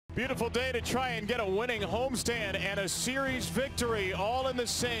Beautiful day to try and get a winning homestand and a series victory all in the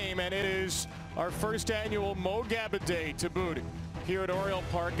same, and it is our first annual Mo Gaba Day to boot here at Oriole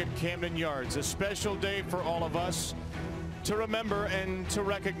Park at Camden Yards. A special day for all of us to remember and to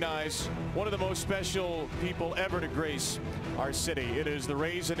recognize one of the most special people ever to grace our city. It is the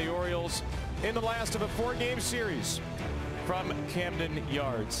Rays and the Orioles in the last of a 4-game series from Camden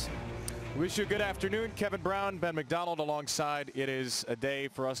Yards. Wish you a good afternoon. Kevin Brown, Ben McDonald alongside. It is a day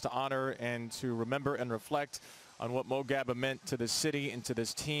for us to honor and to remember and reflect on what Mo Gaba meant to the city and to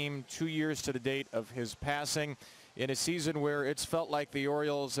this team. 2 years to the date of his passing in a season where it's felt like the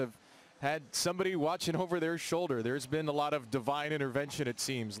Orioles have had somebody watching over their shoulder. There's been a lot of divine intervention, it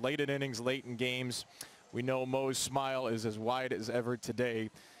seems, late in innings, late in games. We know Mo's smile is as wide as ever today.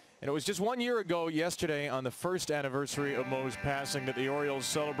 And it was just 1 year ago yesterday on the first anniversary of Mo's passing that the Orioles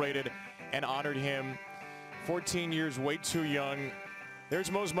celebrated and honored him. 14 years, way too young.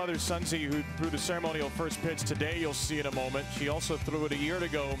 There's Mo's mother, Sunzi, who threw the ceremonial first pitch today. You'll see in a moment. She also threw it a year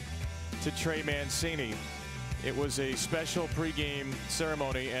ago to Trey Mancini. It was a special pregame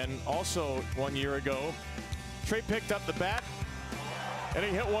ceremony. And also 1 year ago, Trey picked up the bat and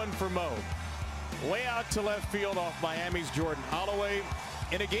he hit one for Mo. Way out to left field off Miami's Jordan Holloway.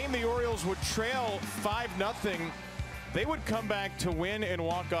 In a game the Orioles would trail 5-0. They would come back to win in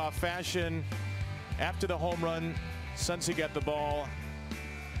walk-off fashion. After the home run, Sunzi got the ball,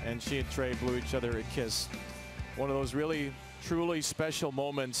 and she and Trey blew each other a kiss. One of those really, truly special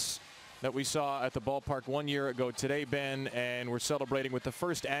moments that we saw at the ballpark 1 year ago today, Ben, and we're celebrating with the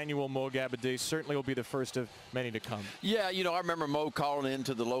first annual Mo Gaba Day. Certainly will be the first of many to come. Yeah, you know, I remember Mo calling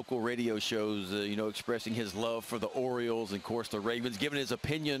into the local radio shows, you know, expressing his love for the Orioles and, of course, the Ravens, giving his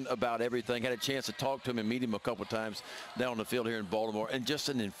opinion about everything. Had a chance to talk to him and meet him a couple of times down on the field here in Baltimore, and just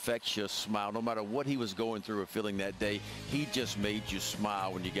an infectious smile. No matter what he was going through or feeling that day, he just made you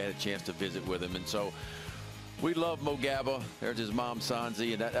smile when you got a chance to visit with him. And so we love Mo Gaba. There's his mom,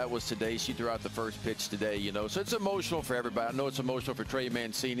 Sunzi, and that was today. She threw out the first pitch today, you know. So it's emotional for everybody. I know it's emotional for Trey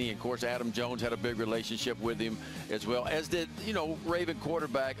Mancini. And, of course, Adam Jones had a big relationship with him as well, as did, you know, Raven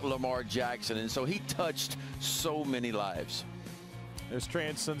quarterback Lamar Jackson. And so he touched so many lives. There's Trey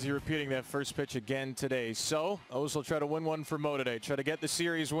and Sunzi repeating that first pitch again today. So O's will try to win one for Mo today. Try to get the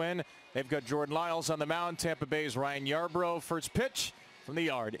series win. They've got Jordan Lyles on the mound. Tampa Bay's Ryan Yarbrough. First pitch from the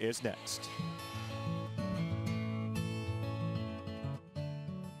yard is next.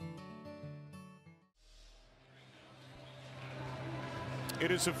 It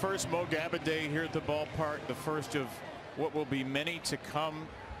is the first Mo Gaba Day here at the ballpark, the first of what will be many to come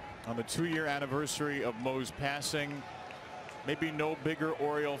on the 2-year anniversary of Mo's passing. Maybe no bigger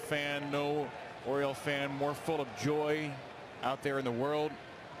Oriole fan, no Oriole fan more full of joy out there in the world.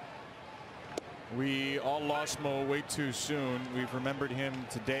 We all lost Mo way too soon. We've remembered him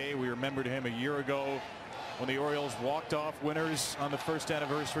today. We remembered him a year ago when the Orioles walked off winners on the first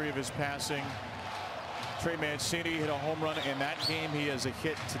anniversary of his passing. Trey Mancini hit a home run in that game. He has a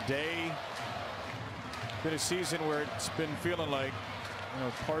hit today. Been a season where it's been feeling like, you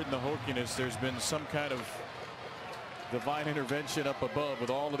know, pardon the hokiness, there's been some kind of divine intervention up above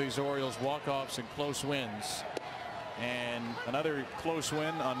with all of these Orioles walk-offs and close wins. And another close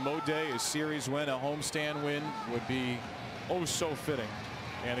win on Mo Day, a series win, a homestand win would be oh so fitting.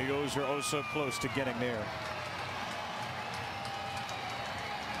 And the O's are oh so close to getting there.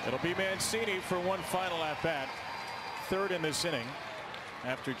 It'll be Mancini for one final at bat, third in this inning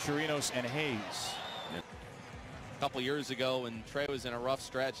after Chirinos and Hayes. A couple years ago when Trey was in a rough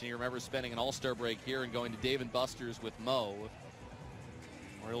stretch, and you remember spending an all-star break here and going to Dave & Buster's with Mo.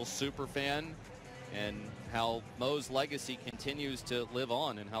 Real super fan, and how Mo's legacy continues to live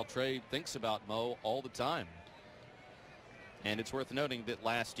on and how Trey thinks about Mo all the time. And it's worth noting that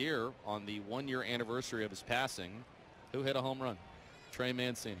last year on the 1-year anniversary of his passing, who hit a home run? Trey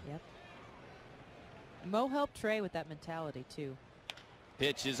Mancini. Yep. Mo helped Trey with that mentality too.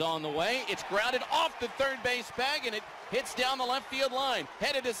 Pitch is on the way. It's grounded off the third base bag, and it hits down the left field line.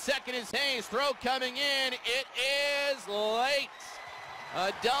 Headed to second is Hayes. Throw coming in. It is late.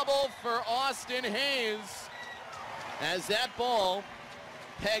 A double for Austin Hayes as that ball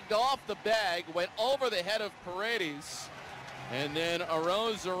pegged off the bag, went over the head of Paredes, and then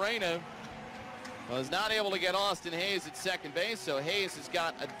Arozarena was not able to get Austin Hayes at second base, so Hayes has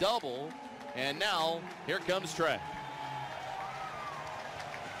got a double, and now here comes Trey.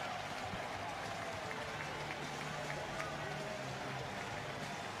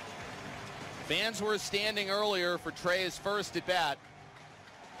 Fans were standing earlier for Trey's first at bat,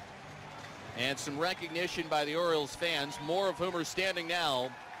 and some recognition by the Orioles fans, more of whom are standing now,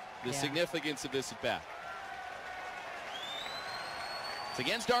 the significance of this at bat.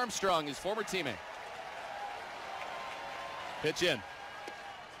 against Armstrong, his former teammate. Pitch in.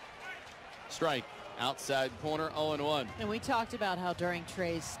 Strike. Outside corner, 0-1. And we talked about how during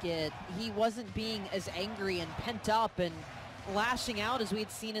Trey's skid, he wasn't being as angry and pent up and lashing out as we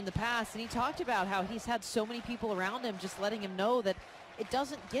had seen in the past. And he talked about how he's had so many people around him just letting him know that it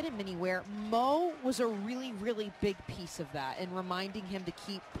doesn't get him anywhere. Mo was a really, really big piece of that and reminding him to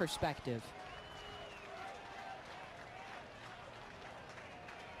keep perspective.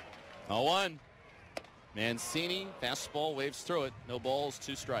 0-1. Mancini, fastball, waves through it. No balls,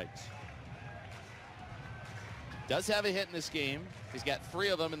 2 strikes. Does have a hit in this game. He's got 3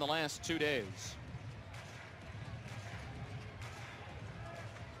 of them in the last 2 days.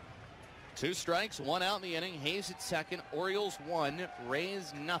 2 strikes, 1 out in the inning. Hayes at second. Orioles 1,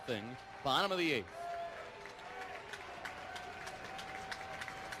 Rays nothing. Bottom of the 8th.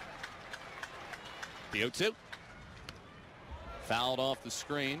 The 0-2. Fouled off the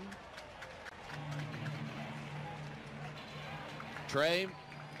screen. Trey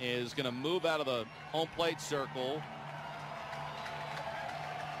is going to move out of the home plate circle.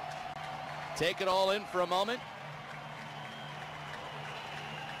 Take it all in for a moment.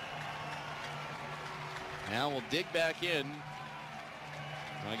 Now we'll dig back in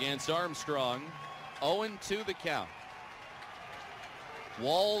against Armstrong. 0-2 the count.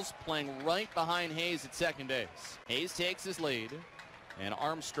 Walls playing right behind Hayes at second base. Hayes takes his lead, and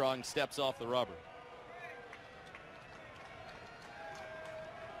Armstrong steps off the rubber.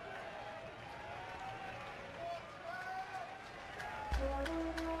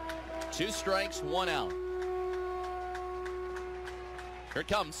 Two strikes, 1 out. Here it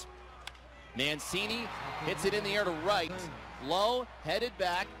comes. Mancini hits it in the air to right. Low, headed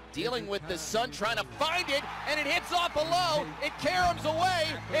back, dealing with the sun, trying to find it, and it hits off a low. It caroms away.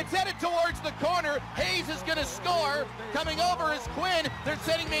 It's headed towards the corner. Hayes is going to score. Coming over is Quinn. They're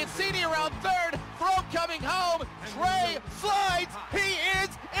sending Mancini around third. Throw coming home. Trey slides. He is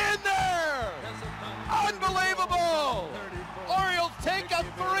in there. Unbelievable. Orioles take a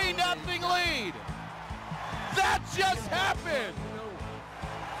 3-0 lead. That just happened.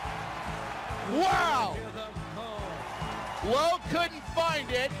 Wow. Lowe couldn't find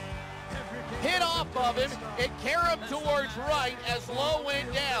it. Hit off of him. It caromed towards right as Lowe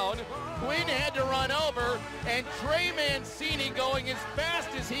went down. Quinn had to run over, and Trey Mancini going as fast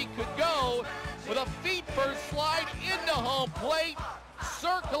as he could go with a feet-first slide into home plate,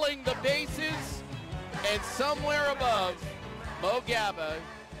 circling the bases, and somewhere above, Mo Gaba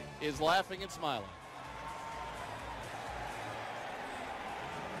is laughing and smiling.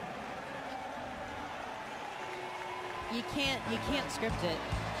 You can't script it.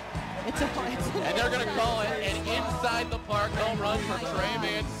 And they're going to call it an inside the park home run for Trey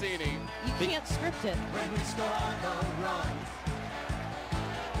Mancini. You can't script it. When we start the run,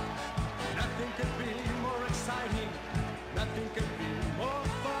 nothing could be more exciting. Nothing could be more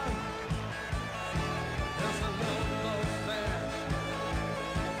fun. There's a love affair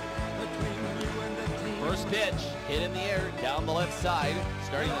between you and the team. First pitch, hit in the air, down the left side,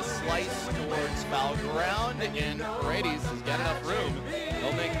 starting to slice towards foul ground, and Paredes has got enough room.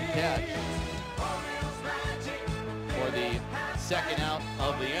 He'll make the catch for the second out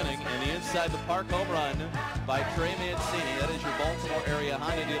of the inning, and the inside the park home run by Trey Mancini. That is your Baltimore area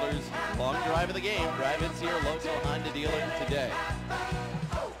Honda dealers long drive of the game. Drive-ins here, local Honda dealer today.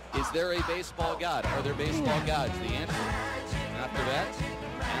 Is there a baseball god? Are there baseball gods? The answer after that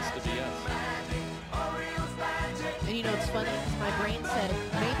has to be yes. And you know, it's funny, my brain said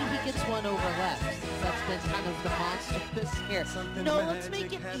maybe he gets one over left, since that's been kind of the monster this year. No, let's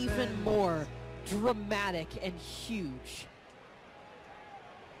make it even more dramatic and huge.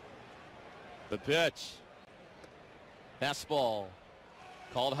 The pitch. Fastball.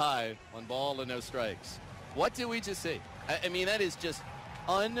 Called high. 1 ball and no strikes. What did we just see? I mean, that is just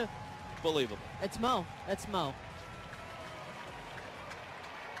unbelievable. It's Mo. That's Mo.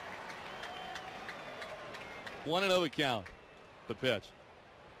 One and 0 count. The pitch.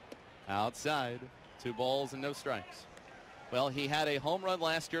 Outside. 2 balls and no strikes. Well, he had a home run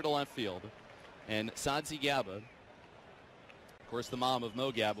last year to left field. And Sadzi Gaba, of course the mom of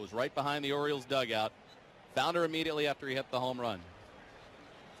Mo Gaba, was right behind the Orioles dugout. Found her immediately after he hit the home run.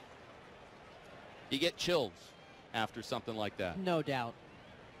 You get chills after something like that. No doubt.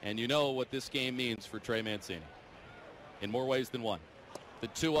 And you know what this game means for Trey Mancini. In more ways than one. The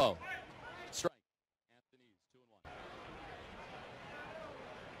 2-0. Strike. Anthony's 2-1.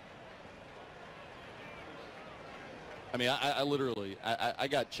 I mean, I literally, I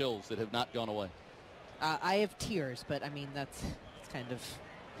got chills that have not gone away. I have tears, but I mean, that's kind of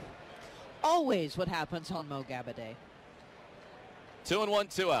always what happens on Mo Gaba Day.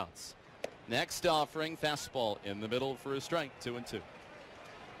 2-1, 2 outs. Next offering, fastball in the middle for a strike. 2-2.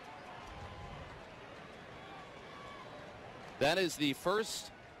 That is the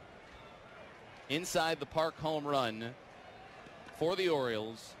first inside the park home run for the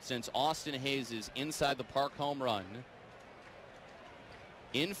Orioles since Austin Hayes' inside the park home run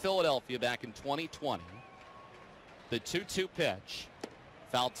in Philadelphia back in 2020. The 2-2 pitch.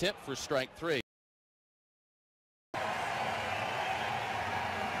 Foul tip for strike 3.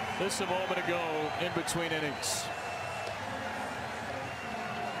 This a moment ago in between innings.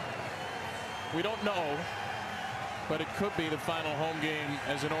 We don't know, but it could be the final home game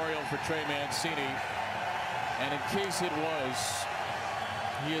as an Oriole for Trey Mancini. And in case it was,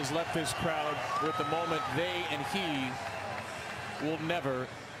 he has left this crowd with the moment they and he will never,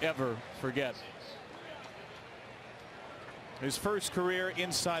 ever forget. His first career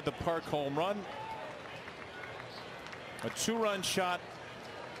inside the park home run. A 2-run shot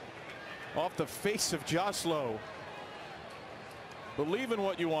off the face of Josh Lowe. Believe in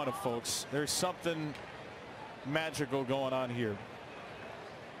what you want to, folks. There's something magical going on here.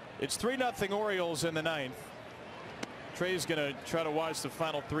 It's 3-0 Orioles in the 9th. Trey's going to try to watch the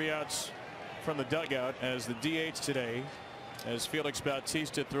final 3 outs from the dugout as the DH today, as Felix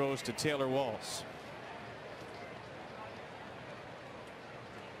Bautista throws to Taylor Walls.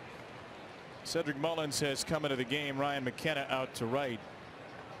 Cedric Mullins has come into the game. Ryan McKenna out to right.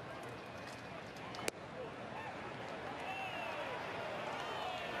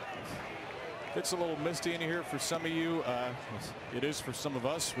 It's a little misty in here for some of you. It is for some of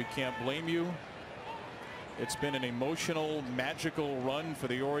us. We can't blame you. It's been an emotional, magical run for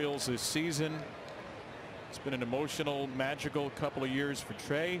the Orioles this season. It's been an emotional, magical couple of years for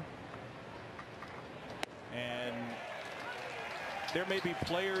Trey. And there may be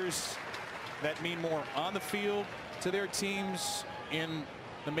players that mean more on the field to their teams in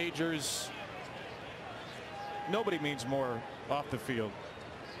the majors. Nobody means more off the field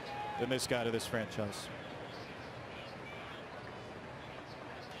than this guy to this franchise.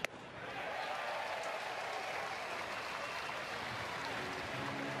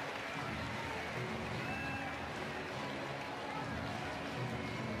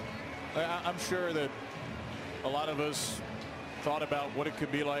 I'm sure that a lot of us thought about what it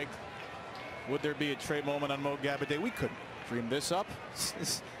could be like. Would there be a Trey moment on Mo Gaba Day? We couldn't dream this up.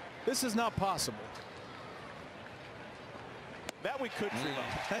 This is not possible. That we could dream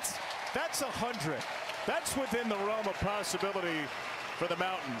up. That's 100. That's within the realm of possibility for the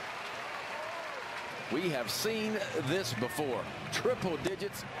Mountain. We have seen this before. Triple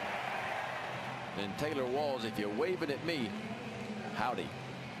digits. And Taylor Walls, if you're waving at me, howdy.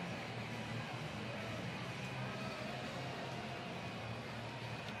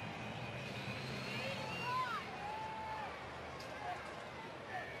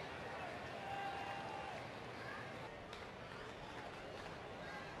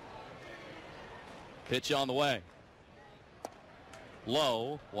 Pitch on the way.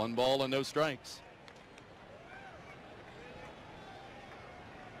 Low, 1 ball and no strikes.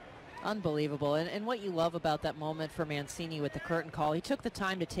 Unbelievable. And what you love about that moment for Mancini with the curtain call, he took the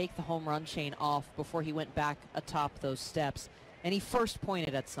time to take the home run chain off before he went back atop those steps. And he first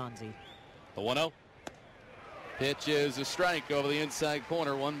pointed at Sonzi. The 1-0. Pitch is a strike over the inside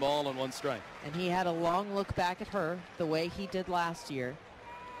corner. 1 ball and 1 strike. And he had a long look back at her the way he did last year,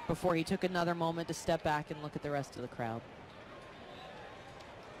 before he took another moment to step back and look at the rest of the crowd.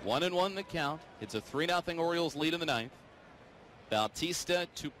 1-1 the count. It's a 3-0 Orioles lead in the 9th. Bautista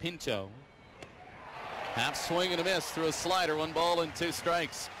to Pinto. Half swing and a miss through a slider. 1 ball and 2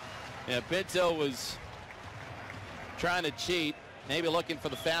 strikes. Yeah, Pinto was trying to cheat, maybe looking for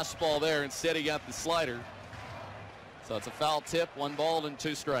the fastball there. Instead he got the slider. So it's a foul tip. 1 ball and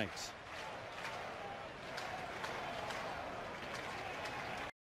 2 strikes.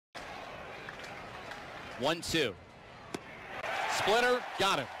 One-two. Splitter,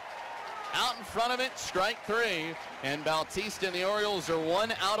 got him. Out in front of it, strike 3. And Bautista and the Orioles are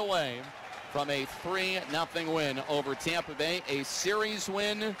 1 out away from a 3-0 win over Tampa Bay. A series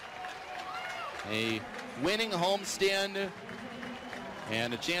win, a winning homestand,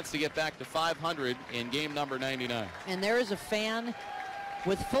 and a chance to get back to 500 in game number 99. And there is a fan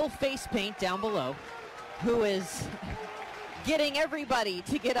with full face paint down below who is getting everybody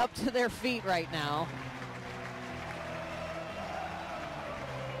to get up to their feet right now.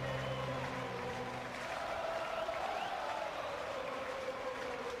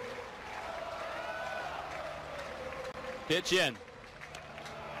 Pitch in.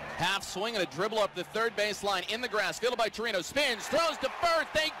 Half swing and a dribble up the third baseline in the grass. Fielded by Torino. Spins, throws to first.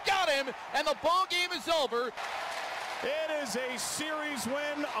 They got him, and the ball game is over. It is a series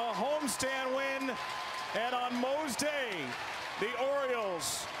win, a homestand win, and on Mo's day, the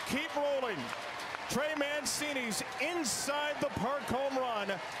Orioles keep rolling. Trey Mancini's inside the park home run.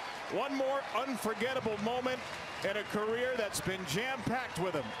 One more unforgettable moment in a career that's been jam-packed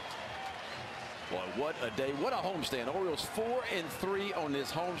with him. Boy, what a day. What a homestand. Orioles 4-3 on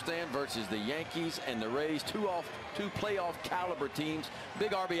this homestand versus the Yankees and the Rays. Two playoff caliber teams.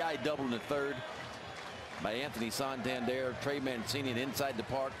 Big RBI double in the third by Anthony Santander. Trey Mancini and inside the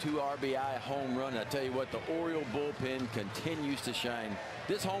park. 2 RBI home run. I tell you what, the Oriole bullpen continues to shine.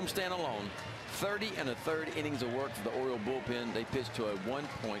 This homestand alone, 30 1/3 innings of work for the Oriole bullpen. They pitched to a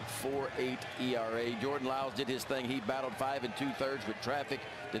 1.48 ERA. Jordan Lyles did his thing. He battled 5 2/3 with traffic,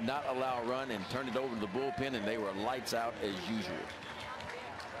 did not allow a run, and turned it over to the bullpen, and they were lights out as usual.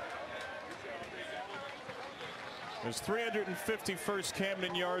 His 351st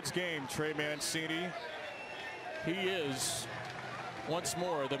Camden Yards game, Trey Mancini. He is once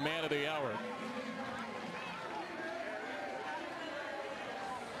more the man of the hour.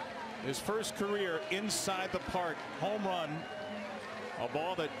 His first career inside the park home run. A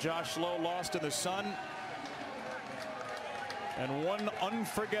ball that Josh Lowe lost in the sun. And one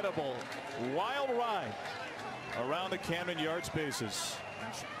unforgettable wild ride around the Camden Yards bases.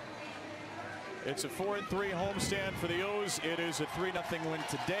 It's a 4-3 homestand for the O's. It is a 3-0 win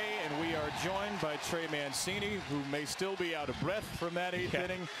today, and we are joined by Trey Mancini, who may still be out of breath from that 8th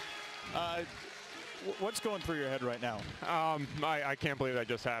inning. What's going through your head right now? I can't believe that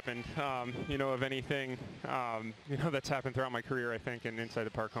just happened. You know, of anything, you know, that's happened throughout my career, I think, and inside the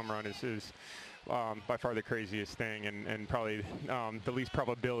park home run is by far the craziest thing, and probably the least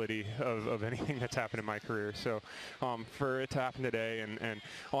probability of anything that's happened in my career. So for it to happen today and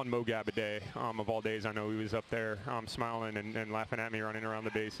on Mo Gaba day, of all days, I know he was up there smiling and laughing at me running around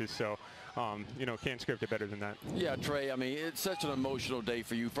the bases. So you know, can't script it better than that. Yeah, Trey, I mean, it's such an emotional day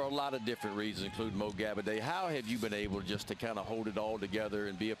for you for a lot of different reasons, including Mo Gaba Day. How have you been able just to kind of hold it all together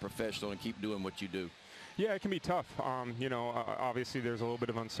and be a professional and keep doing what you do? Yeah, it can be tough. You know, obviously there's a little bit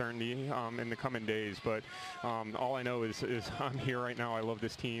of uncertainty in the coming days, but all I know is I'm here right now. I love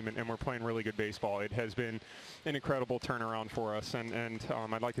this team, and we're playing really good baseball. It has been an incredible turnaround for us, and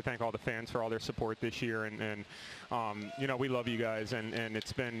I'd like to thank all the fans for all their support this year, and you know, we love you guys, and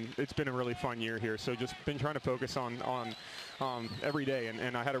it's been a really fun year here. So just been trying to focus on every day,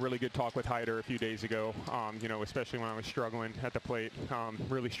 and I had a really good talk with Hyder a few days ago, you know, especially when I was struggling at the plate,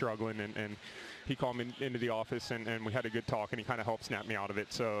 really struggling, and he called me into the office, and we had a good talk, and he kind of helped snap me out of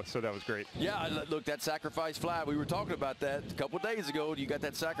it. So that was great. Yeah, look, that sacrifice fly, we were talking about that a couple of days ago. You got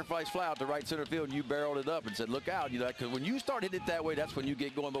that sacrifice fly out to right center field, and you barreled it up and said, look out. You know, because when you start hitting it that way, that's when you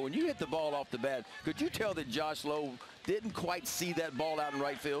get going. But when you hit the ball off the bat, could you tell that Josh Lowe didn't quite see that ball out in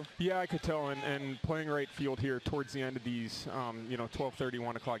right field? Yeah, I could tell, and playing right field here towards the end of these, you know, 12:30,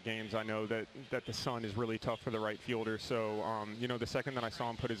 1 o'clock games, I know that the sun is really tough for the right fielder. So, you know, the second that I saw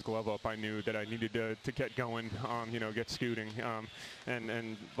him put his glove up, I knew that I needed to get going, you know, get scooting,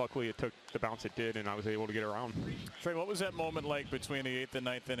 and luckily it took the bounce it did, and I was able to get around. Trey, what was that moment like between the 8th and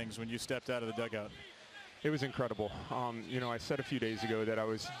 9th innings when you stepped out of the dugout? It was incredible. You know, I said a few days ago that I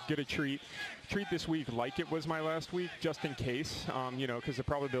was going to treat this week like it was my last week, just in case, you know, because the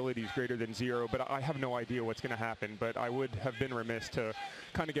probability is greater than 0, but I have no idea what's going to happen. But I would have been remiss to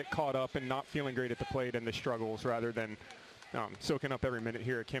kind of get caught up and not feeling great at the plate and the struggles rather than soaking up every minute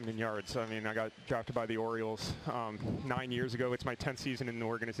here at Camden Yards. I mean, I got drafted by the Orioles 9 years ago. It's my 10th season in the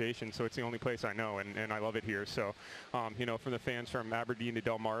organization, so it's the only place I know, and I love it here. So, you know, from the fans from Aberdeen to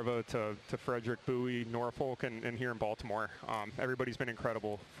Delmarva to Frederick, Bowie, Norfolk, and here in Baltimore, everybody's been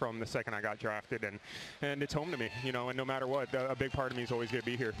incredible from the second I got drafted, and it's home to me, you know, and no matter what, a big part of me is always going to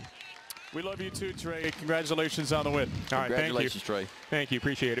be here. We love you too, Trey. Congratulations on the win. All right, congratulations, Trey. Thank you,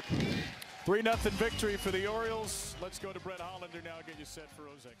 appreciate it. 3-0 victory for the Orioles. Let's go to Brett Hollander now, get you set for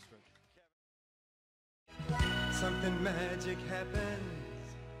O's Extra. Something magic happened.